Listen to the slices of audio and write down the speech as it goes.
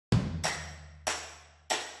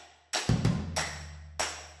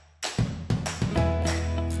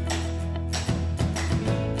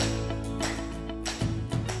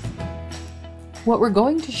What we're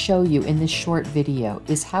going to show you in this short video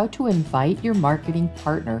is how to invite your marketing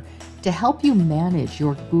partner to help you manage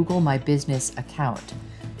your Google My Business account.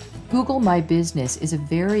 Google My Business is a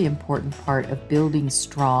very important part of building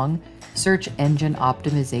strong search engine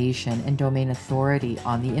optimization and domain authority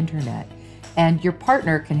on the internet. And your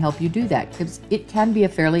partner can help you do that because it can be a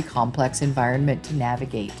fairly complex environment to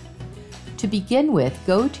navigate. To begin with,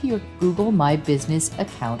 go to your Google My Business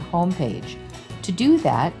account homepage. To do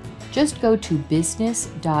that, just go to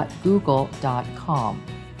business.google.com.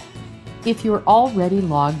 If you're already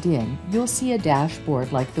logged in, you'll see a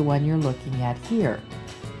dashboard like the one you're looking at here.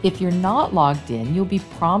 If you're not logged in, you'll be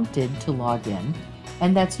prompted to log in,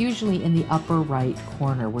 and that's usually in the upper right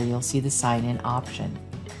corner where you'll see the sign in option.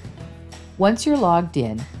 Once you're logged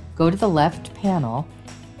in, go to the left panel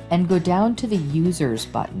and go down to the Users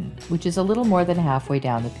button, which is a little more than halfway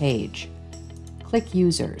down the page. Click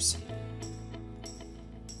Users.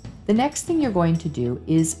 The next thing you're going to do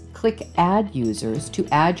is click Add Users to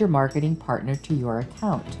add your marketing partner to your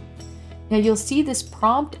account. Now you'll see this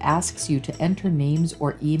prompt asks you to enter names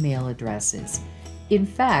or email addresses. In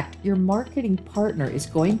fact, your marketing partner is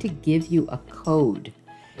going to give you a code,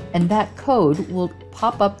 and that code will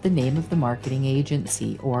pop up the name of the marketing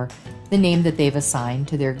agency or the name that they've assigned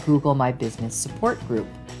to their Google My Business support group.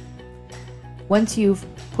 Once you've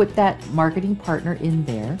put that marketing partner in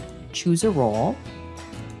there, choose a role.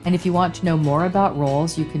 And if you want to know more about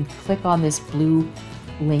roles, you can click on this blue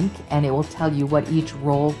link and it will tell you what each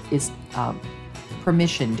role is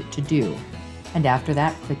permissioned to do. And after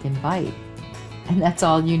that, click Invite. And that's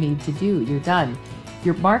all you need to do. You're done.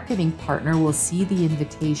 Your marketing partner will see the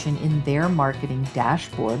invitation in their marketing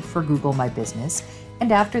dashboard for Google My Business.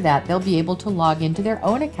 And after that, they'll be able to log into their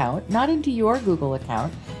own account, not into your Google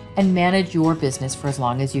account, and manage your business for as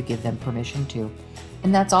long as you give them permission to.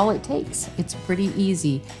 And that's all it takes. It's pretty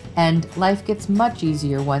easy, and life gets much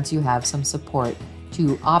easier once you have some support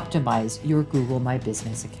to optimize your Google My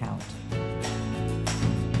Business account.